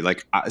priority.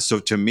 Like, so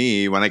to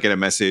me, when I get a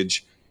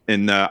message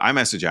in the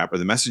iMessage app or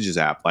the Messages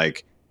app,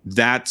 like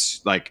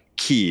that's like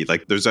key.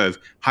 Like there's a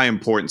high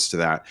importance to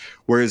that.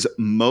 Whereas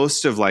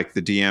most of like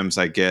the DMs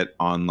I get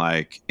on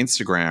like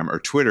Instagram or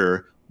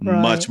Twitter,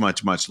 much,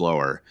 much, much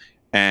lower.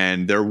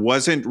 And there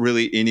wasn't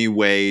really any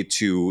way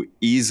to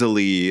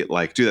easily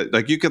like do that.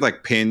 Like you could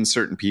like pin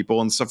certain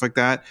people and stuff like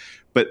that.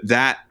 But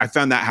that I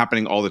found that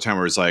happening all the time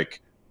where it's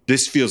like,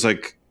 this feels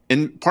like,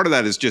 and part of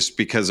that is just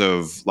because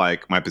of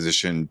like my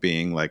position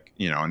being like,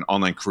 an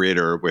online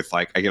creator with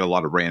like, I get a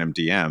lot of random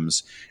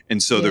DMs.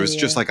 And so there was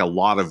just like a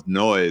lot of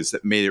noise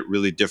that made it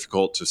really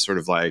difficult to sort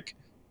of like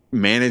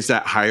manage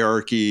that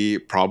hierarchy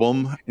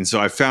problem. And so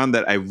I found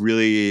that I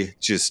really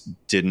just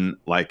didn't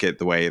like it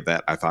the way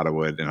that I thought I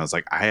would. And I was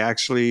like,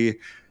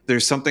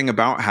 there's something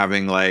about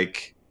having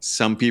like,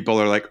 some people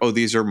are like, oh,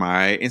 these are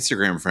my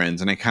Instagram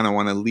friends, and I kind of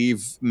want to leave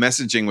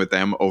messaging with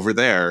them over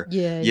there.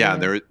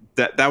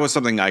 That was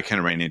something I kind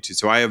of ran into.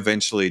 So I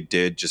eventually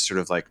did just sort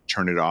of like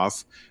turn it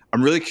off.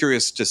 I'm really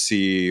curious to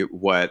see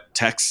what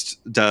Text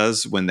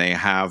does when they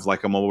have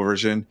like a mobile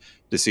version,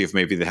 to see if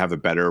maybe they have a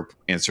better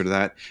answer to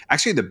that.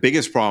 Actually, the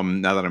biggest problem,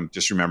 now that I'm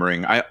just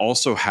remembering, I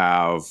also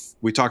have,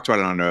 we talked about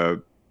it on a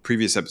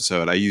previous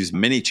episode, I use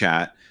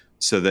ManyChat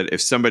so that if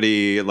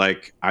somebody,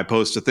 like I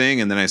post a thing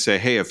and then I say,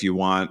 hey, if you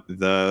want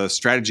the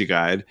strategy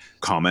guide,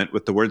 comment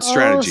with the word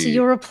strategy. So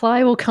your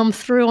reply will come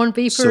through on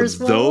Beeper as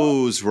well? So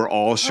those were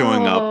all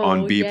showing up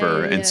on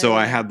Beeper. And so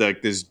I had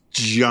like this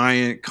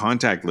giant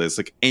contact list,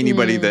 like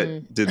anybody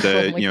that did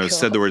the,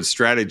 said the word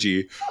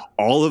strategy,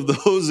 all of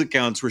those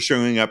accounts were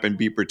showing up in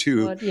Beeper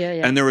too.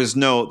 And there was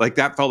no, like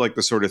that felt like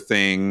the sort of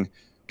thing,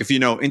 if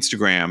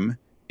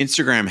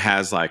Instagram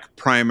has like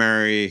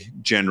primary,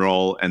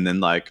 general, and then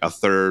like a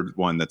third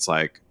one that's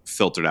like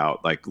filtered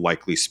out, like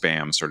likely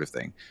spam sort of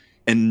thing.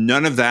 And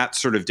none of that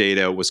sort of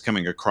data was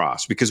coming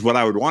across, because what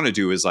I would want to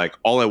do is like,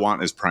 all I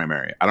want is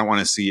primary. I don't want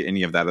to see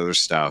any of that other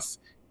stuff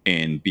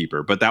in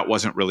Beeper, but that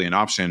wasn't really an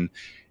option.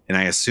 And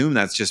I assume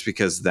that's just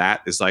because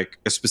that is like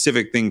a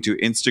specific thing to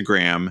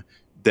Instagram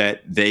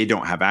that they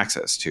don't have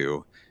access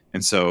to.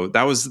 And so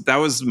that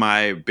was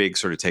my big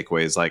sort of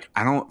takeaway, is like,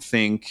 I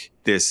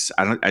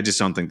just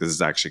don't think this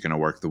is actually going to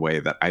work the way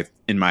that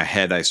in my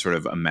head, I sort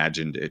of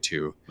imagined it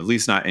to, at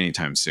least not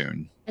anytime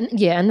soon.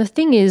 And the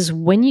thing is,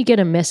 when you get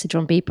a message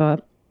on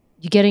Beeper,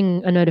 you're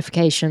getting a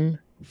notification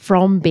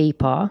from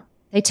Beeper.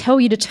 They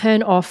tell you to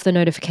turn off the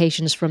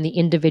notifications from the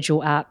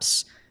individual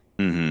apps.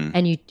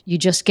 And you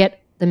just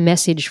get the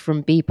message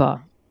from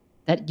Beeper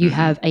that you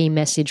have a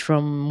message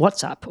from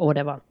WhatsApp or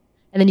whatever.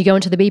 And then you go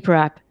into the Beeper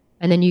app,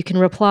 and then you can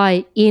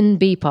reply in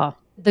Beeper.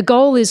 the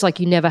goal is like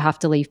you never have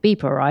to leave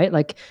Beeper, right?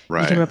 Like you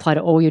can Right. reply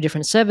to all your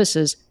different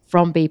services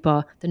from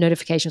Beeper, the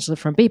notifications are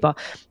from Beeper.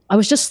 I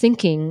was just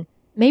thinking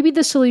maybe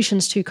the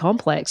solution's too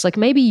complex. Like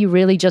maybe you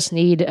really just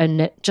need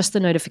just the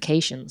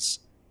notifications.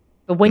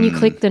 But when you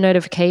click the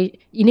notification,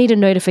 you need a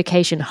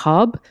notification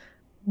hub,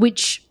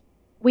 which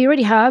we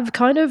already have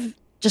kind of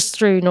just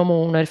through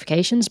normal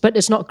notifications, but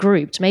it's not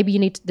grouped. Maybe you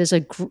need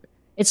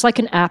it's like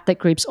an app that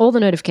groups all the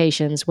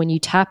notifications. When you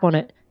tap on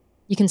it,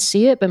 you can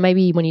see it, but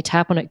maybe when you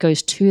tap on it, it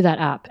goes to that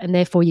app, and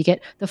therefore you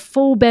get the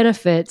full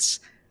benefits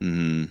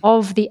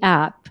of the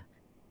app,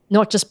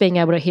 not just being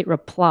able to hit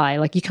reply.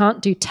 Like you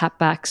can't do tap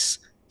backs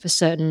for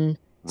certain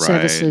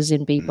services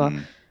in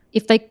Beeper.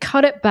 If they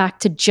cut it back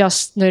to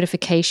just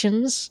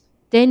notifications,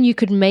 then you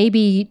could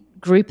maybe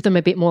group them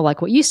a bit more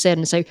like what you said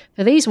and say,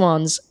 for these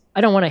ones,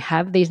 I don't want to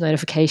have these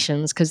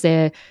notifications because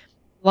they're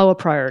lower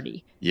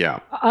priority. Yeah.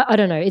 I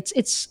don't know.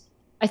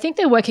 I think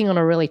they're working on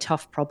a really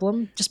tough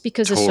problem just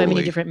because there's so many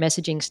Totally. different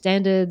messaging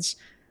standards.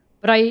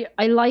 But I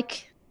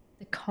like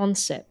the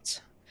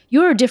concept.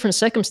 You're a different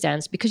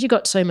circumstance because you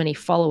got so many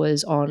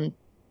followers on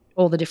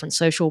all the different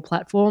social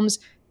platforms.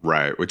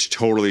 Right, which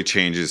totally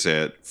changes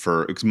it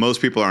for because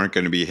most people aren't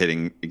going to be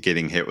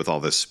getting hit with all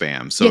this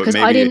spam. So because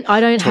I don't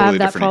totally have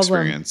that different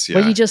problem. experience. Yeah.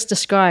 What you just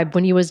described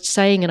when you were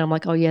saying it, I'm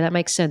like, oh yeah, that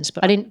makes sense.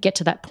 But I didn't get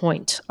to that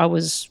point. I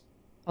was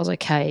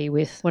okay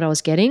with what I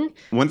was getting.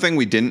 One thing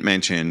we didn't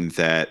mention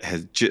that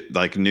has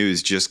like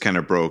news just kind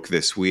of broke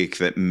this week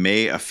that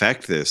may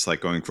affect this like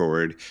going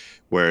forward,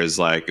 whereas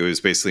like it was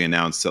basically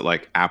announced that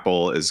like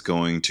Apple is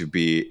going to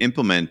be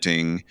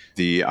implementing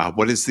the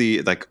what is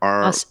the like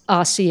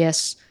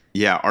RCS.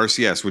 Yeah,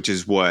 RCS, which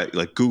is what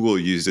like Google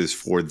uses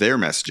for their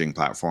messaging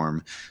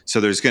platform. So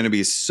there's going to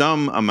be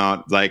some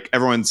amount like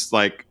everyone's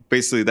like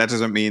basically that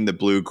doesn't mean the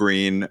blue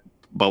green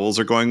bubbles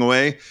are going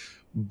away.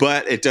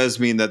 But it does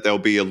mean that they'll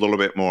be a little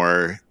bit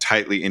more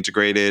tightly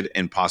integrated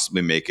and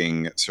possibly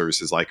making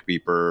services like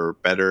Beeper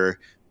better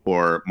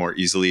or more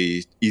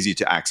easy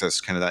to access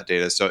kind of that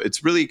data. So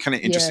it's really kind of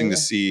interesting to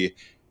see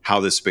how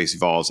this space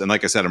evolves. And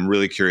like I said, I'm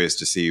really curious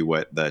to see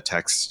what the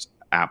text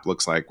app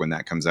looks like when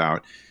that comes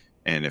out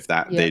and if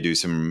they do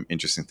some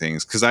interesting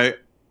things. Because I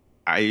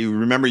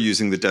remember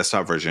using the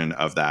desktop version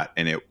of that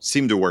and it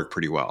seemed to work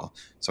pretty well.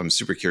 So I'm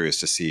super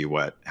curious to see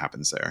what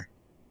happens there.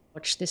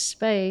 Watch this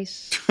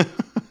space.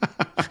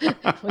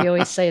 We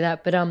always say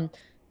that, but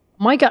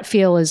my gut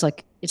feel is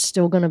like it's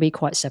still going to be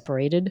quite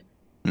separated.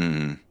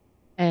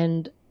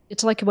 And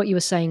it's like what you were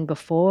saying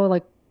before,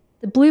 like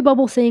the blue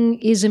bubble thing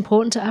is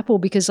important to Apple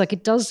because like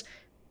it does,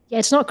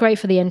 it's not great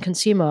for the end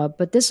consumer,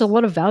 but there's a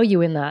lot of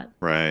value in that.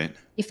 Right.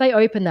 If they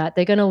open that,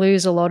 they're going to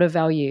lose a lot of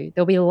value.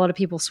 There'll be a lot of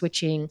people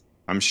switching.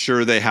 I'm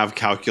sure they have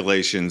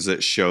calculations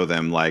that show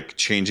them like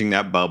changing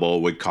that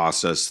bubble would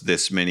cost us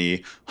this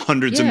many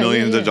hundreds of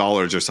millions of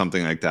dollars or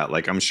something like that.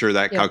 Like I'm sure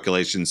that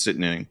calculation's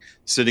sitting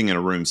in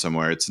a room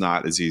somewhere. It's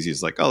not as easy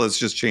as like, oh, let's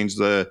just change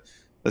that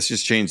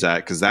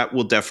because that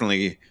will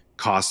definitely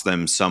cost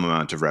them some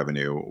amount of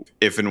revenue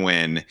if and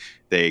when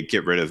they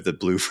get rid of the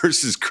blue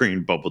versus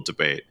green bubble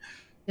debate.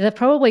 They've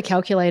probably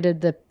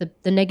calculated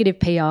the negative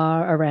PR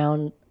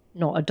around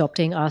not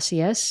adopting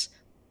RCS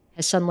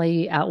has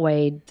suddenly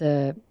outweighed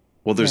the.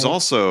 Well, there's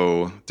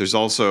also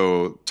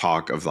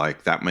talk of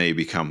like that may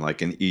become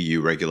like an EU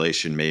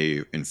regulation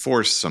may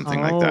enforce something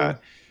like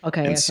that.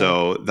 Okay. And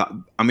so,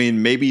 I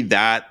mean, maybe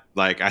that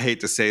like I hate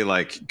to say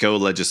like go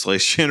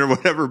legislation or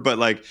whatever, but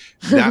like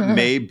that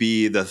may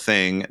be the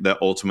thing that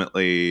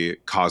ultimately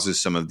causes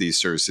some of these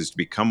services to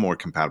become more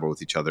compatible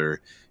with each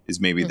other. Is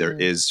maybe there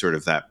is sort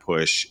of that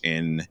push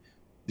in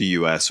the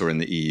US or in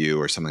the EU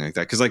or something like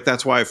that. Because like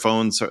that's why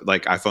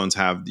iPhones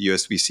have the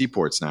USB-C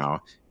ports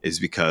now. Is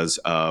because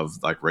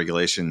of like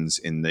regulations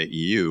in the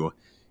EU.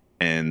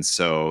 And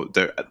so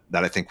that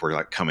I think were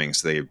like coming.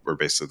 So they were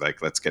basically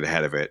like, let's get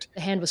ahead of it.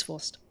 The hand was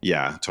forced.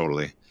 Yeah,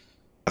 totally.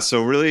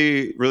 So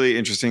really, really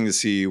interesting to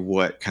see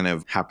what kind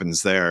of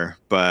happens there.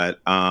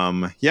 But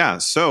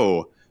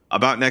so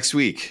about next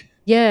week.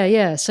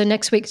 Yeah. So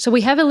next week. So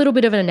we have a little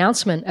bit of an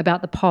announcement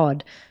about the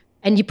pod.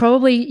 And you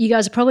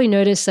guys have probably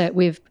noticed that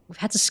we've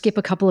had to skip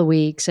a couple of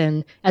weeks.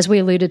 And as we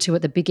alluded to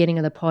at the beginning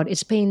of the pod,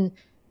 it's been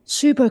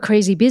super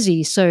crazy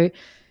busy. So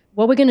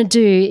what we're going to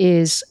do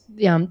is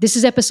this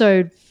is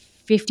episode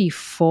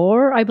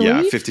 54, I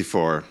believe. Yeah,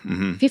 54.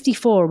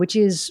 54, which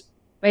is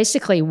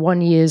basically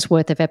 1 year's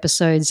worth of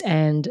episodes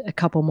and a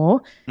couple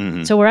more.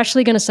 So we're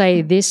actually going to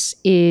say this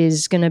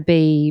is going to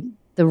be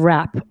the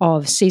wrap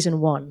of season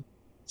 1.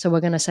 So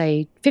we're going to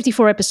say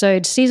 54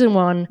 episodes, season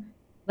 1.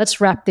 Let's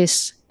wrap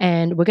this.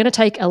 And we're going to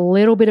take a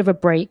little bit of a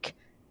break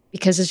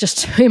because there's just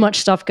too much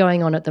stuff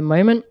going on at the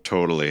moment.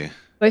 Totally.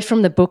 Both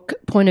from the book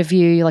point of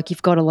view, like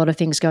you've got a lot of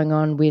things going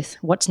on with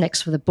what's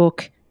next for the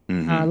book.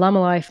 Llama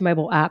Life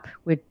mobile app,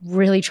 we're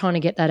really trying to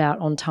get that out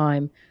on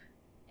time.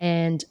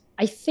 And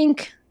I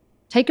think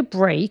take a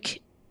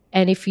break.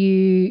 And if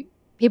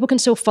people can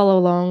still follow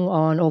along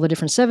on all the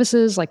different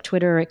services like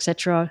Twitter,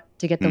 etc.,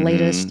 to get the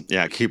latest.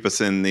 Yeah, keep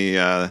us in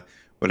the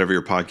whatever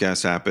your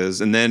podcast app is.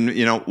 And then,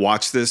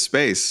 watch this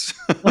space.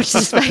 Watch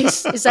this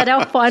space. Is that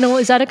our final?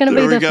 Is that going to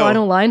be the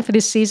final line for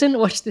this season?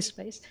 Watch this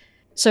space.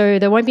 So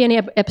there won't be any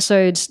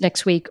episodes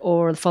next week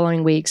or the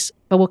following weeks,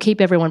 but we'll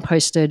keep everyone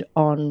posted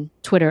on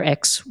Twitter,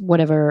 X,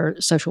 whatever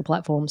social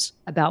platforms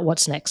about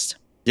what's next.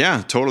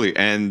 Yeah, totally.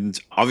 And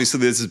obviously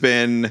this has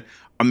been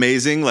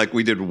amazing. Like,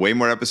 we did way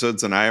more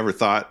episodes than I ever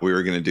thought we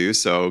were going to do.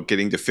 So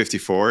getting to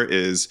 54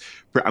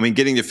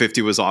 getting to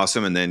 50 was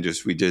awesome. And then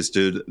we just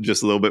did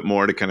just a little bit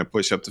more to kind of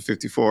push up to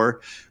 54.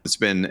 It's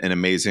been an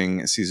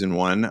amazing season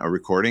 1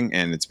 recording,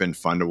 and it's been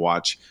fun to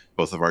watch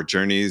both of our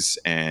journeys.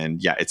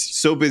 And yeah, it's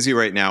so busy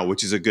right now,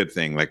 which is a good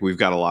thing. Like, we've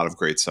got a lot of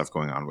great stuff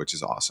going on, which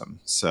is awesome.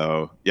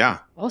 So yeah.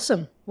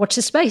 Awesome. Watch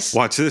this space.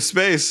 Watch this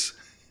space.